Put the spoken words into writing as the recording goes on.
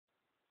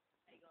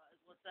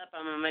What's up?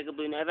 I'm a Mega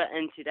Blue Nova,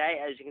 and today,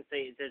 as you can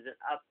see, it says it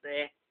up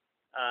there.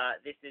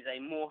 This is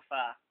a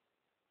morpher,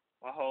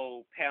 my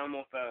whole power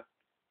morpher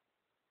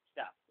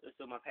stuff. This is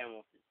all my power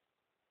morphers.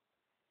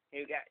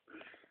 Here we go.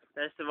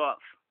 First of all,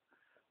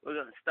 we're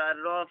going to start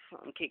it off.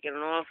 I'm kicking it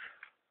off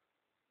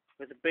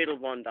with a beetle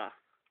bonder.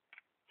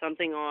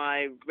 Something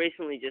I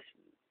recently just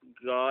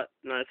got.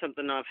 No,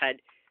 something I've had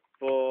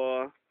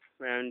for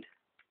around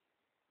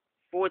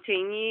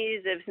 14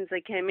 years, ever since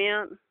they came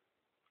out.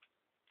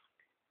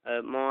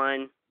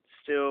 Mine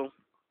still,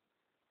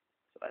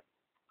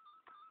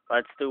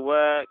 but still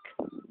work,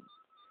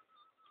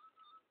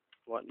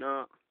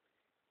 whatnot.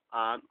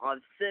 I've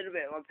said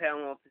about my power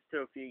morphers to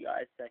a few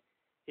guys, so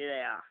here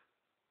they are.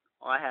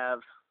 I have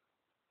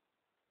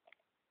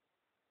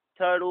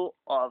total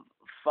of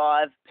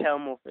 5 power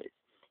morphers.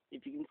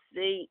 If you can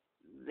see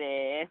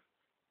there,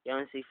 you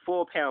only see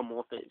 4 power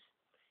morphers.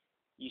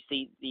 You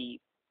see the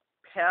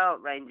Power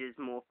Rangers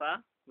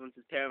morpher, once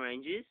it's Power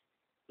Rangers,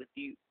 with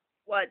the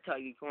white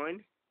tiger coin.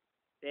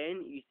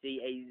 Then you see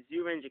a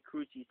Zyuranger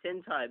Cruci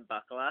Sentai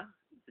buckler,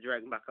 the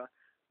dragon buckler,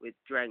 with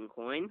dragon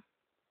coin.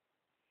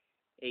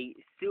 A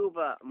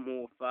silver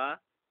morpher,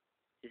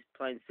 just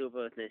plain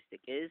silver with no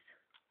stickers.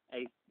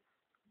 A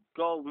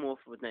gold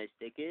morpher with no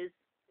stickers.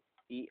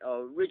 The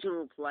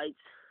original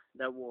plates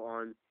that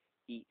were on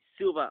the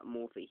silver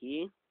morpher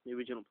here, the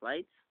original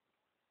plates.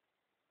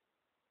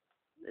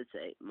 Let's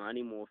say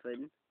Mighty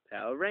Morphin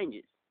Power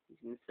Rangers, as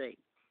you can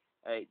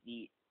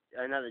see.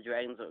 Another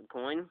Dragon's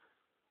coin,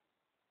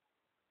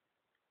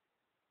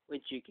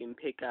 which you can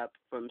pick up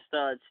from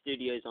Starlight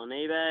Studios on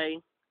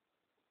eBay.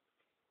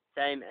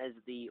 Same as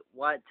the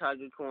White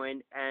Tiger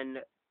coin and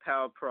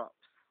Power Props.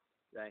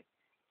 Okay.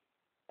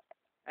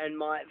 And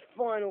my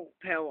final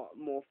Power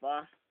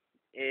Morpher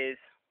is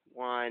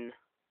one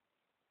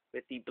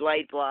with the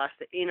Blade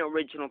Blaster in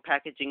original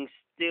packaging,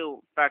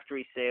 still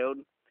factory sealed.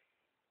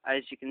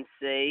 As you can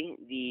see,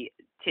 the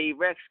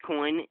T-Rex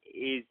coin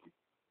is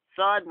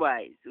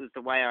sideways. It was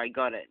the way I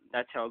got it.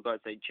 That's how I got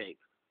it so cheap.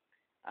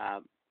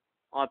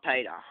 I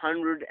paid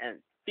 $150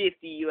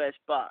 US,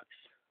 but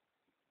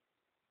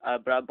I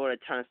bought a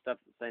ton of stuff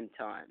at the same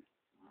time.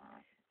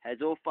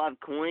 Has all 5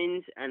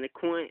 coins, and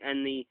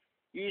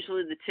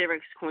usually the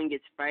T-Rex coin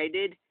gets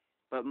faded,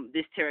 but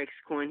this T-Rex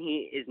coin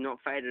here is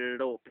not faded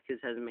at all because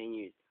it hasn't been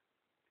used.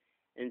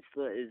 And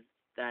still is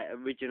that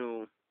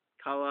original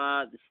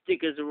color. The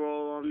stickers are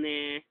all on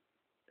there.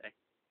 So,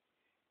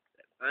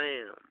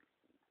 bam.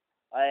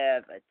 I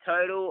have a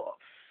total of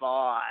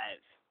 5.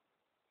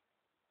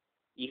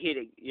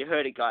 You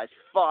heard it, guys.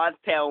 5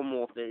 power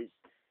morphers.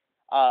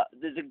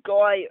 There's a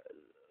guy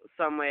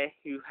somewhere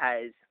who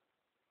has,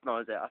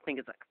 I think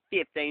it's like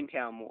 15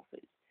 power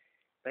morphers,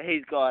 but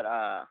he's got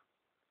a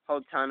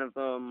whole ton of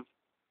them.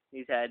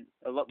 He's had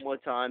a lot more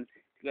time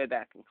to go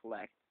back and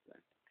collect. So,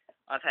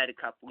 I've had a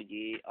couple of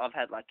years. I've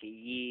had like a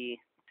year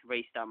to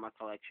restart my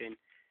collection.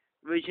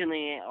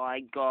 Originally, I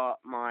got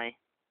my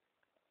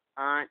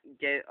aunt.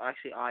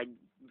 I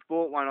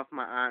bought one off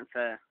my aunt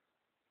for a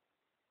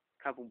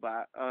couple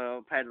bucks.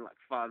 I paid like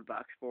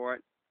 $5 for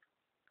it.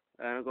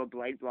 And I got a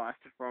Blade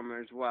Blaster from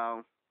her as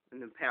well,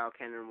 and the power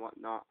cannon and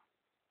whatnot.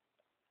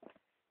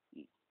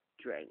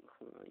 Dragon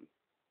coin.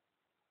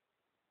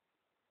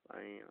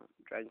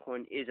 Dragon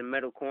coin is a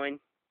metal coin,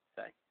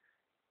 so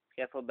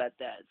careful about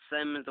that.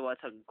 Same as the White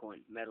Tiger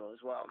coin, metal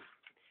as well.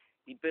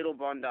 The Beetle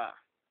Bonder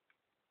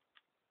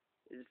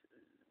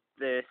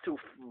they're still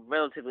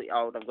relatively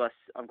old. I've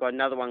got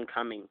another one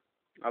coming.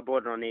 I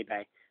bought it on eBay.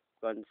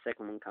 I've got the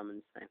second one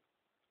coming. So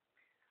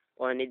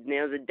all I need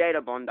now is a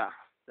data bonder.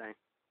 So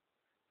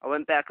I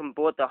went back and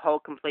bought the whole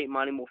complete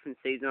Mighty Morphin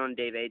season on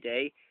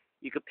DVD.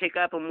 You could pick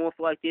up a morph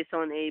like this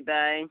on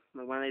eBay,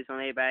 like one of these on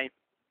eBay.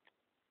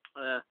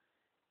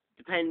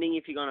 Depending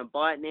if you're gonna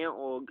buy it now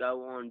or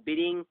go on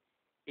bidding,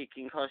 it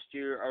can cost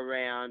you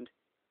around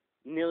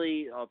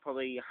nearly,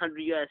 probably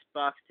 $100 US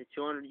to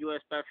 $200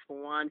 US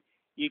for one.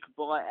 You could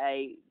buy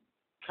a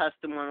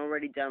custom one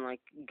already done, like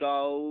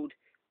gold,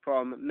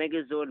 from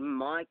Megazord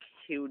Mike.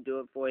 He'll do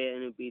it for you, and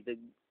it'll be the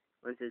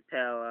one that says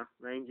Power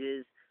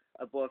Rangers.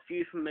 I bought a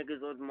few from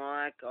Megazord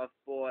Mike. I've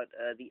bought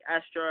the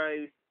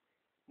Astro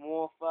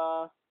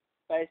Morpher,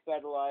 Space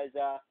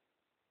Battleizer,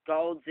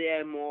 Gold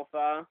Zero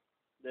Morpher,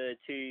 the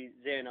 2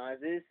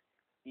 Zeronizers,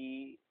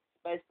 the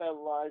Space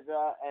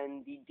Battleizer,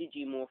 and the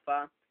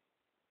Digimorpher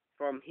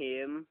from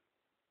him.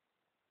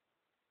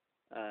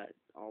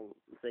 I'll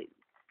see.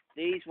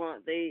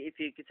 If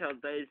you could tell,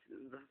 the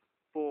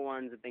 4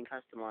 ones have been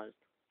customized.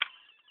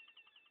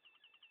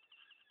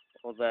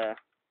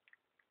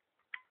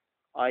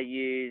 I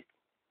used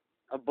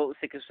a bolt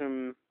stickers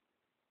from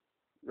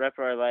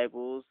Repro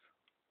Labels,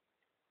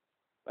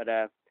 but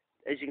as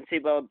you can see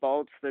by the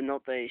bolts, they're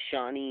not the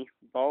shiny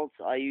bolts.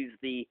 I use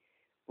the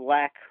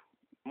black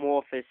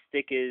morpher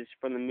stickers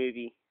from the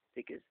movie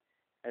stickers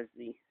as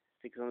the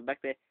stickers on the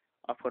back there.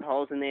 I put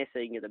holes in there so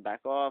you can get the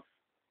back off.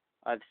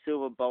 I have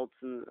silver bolts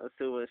and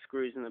silver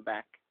screws in the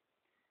back.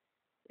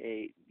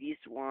 This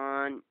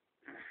one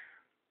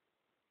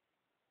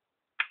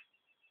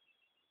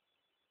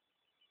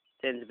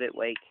tends a bit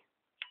weak.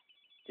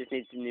 Just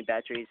need some new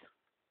batteries.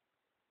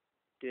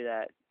 Do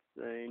that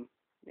soon,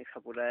 next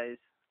couple of days.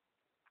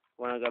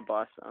 When I go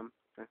buy some.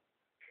 So.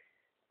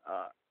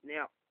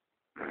 Now,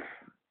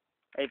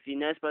 if you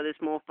notice by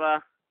this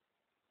morpher,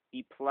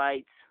 the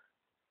plates,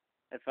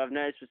 if I've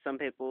noticed with some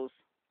people's,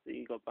 so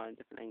you got by a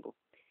different angle,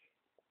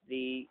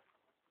 they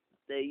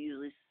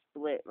usually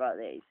split right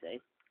there, you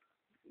see.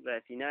 But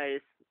if you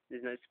notice,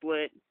 there's no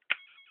split.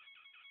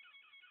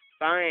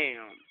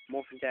 Bam!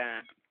 Morphing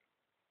down.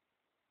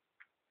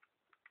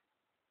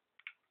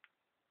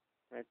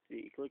 That's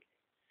the click.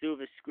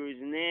 Silver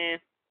screws in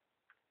there.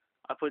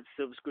 I put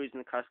silver screws in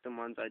the custom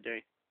ones I do.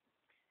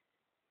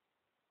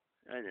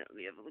 And let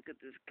me have a look at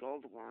this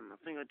gold one. I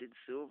think I did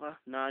silver.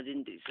 No, I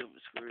didn't do silver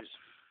screws.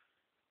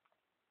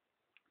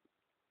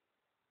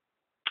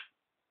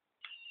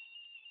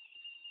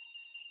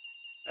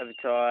 Over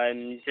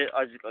time,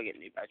 I just gotta get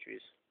new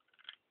batteries.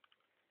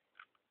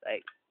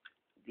 Like,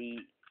 the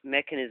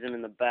mechanism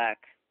in the back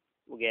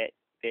will get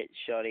a bit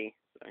shoddy.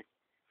 So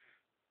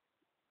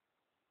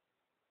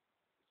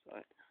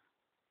let's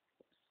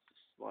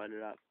slide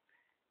it up.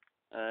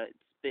 It's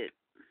a bit.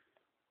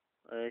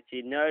 If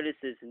you notice,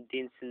 there's some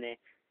dents in there.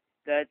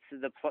 That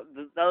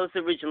was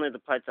originally the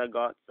plates I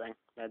got, so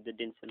they had the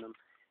dents in them.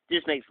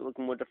 Just makes it look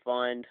more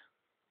defined.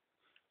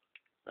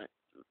 But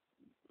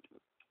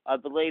I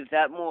believe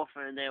that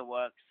morpher in there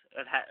works.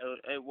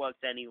 It works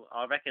anyway.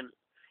 I reckon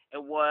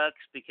it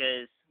works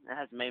because it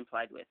hasn't been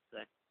played with. So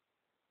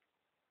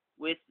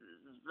with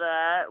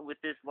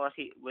this lot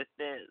here,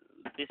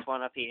 this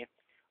one up here,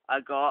 I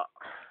got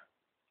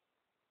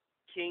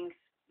King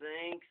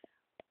Sphinx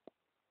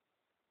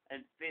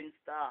and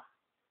Finster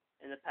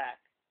in the pack.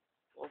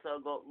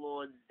 Also got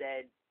Lord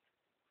Z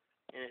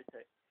in it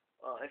too.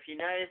 Oh, if you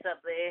notice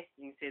up there,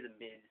 you can see the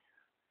Miz.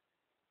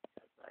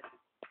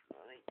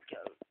 Let's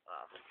go.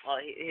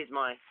 Here's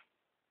my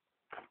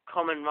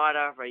Common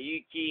Rider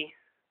Ryuki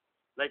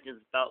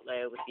Legends belt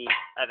there with the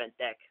Event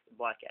deck, the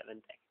black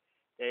Event deck.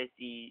 There's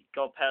the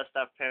Gold Power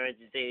Stuff Power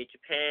Rangers Z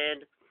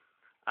Japan.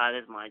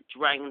 There's my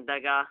Dragon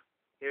Dagger.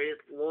 Here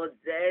is Lord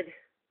Z.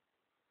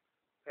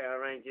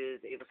 Power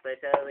Rangers Evil Space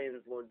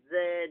Aliens Lord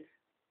Z.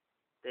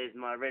 There's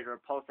my Red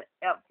Repulsor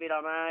outfit I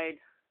made.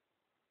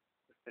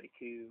 It's pretty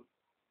cool.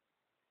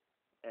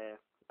 I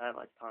don't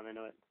like the time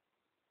into it.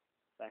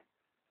 So,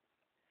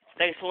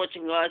 thanks for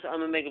watching, guys.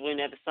 I'm Omega Blue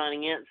Never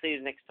signing out. See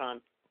you next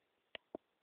time.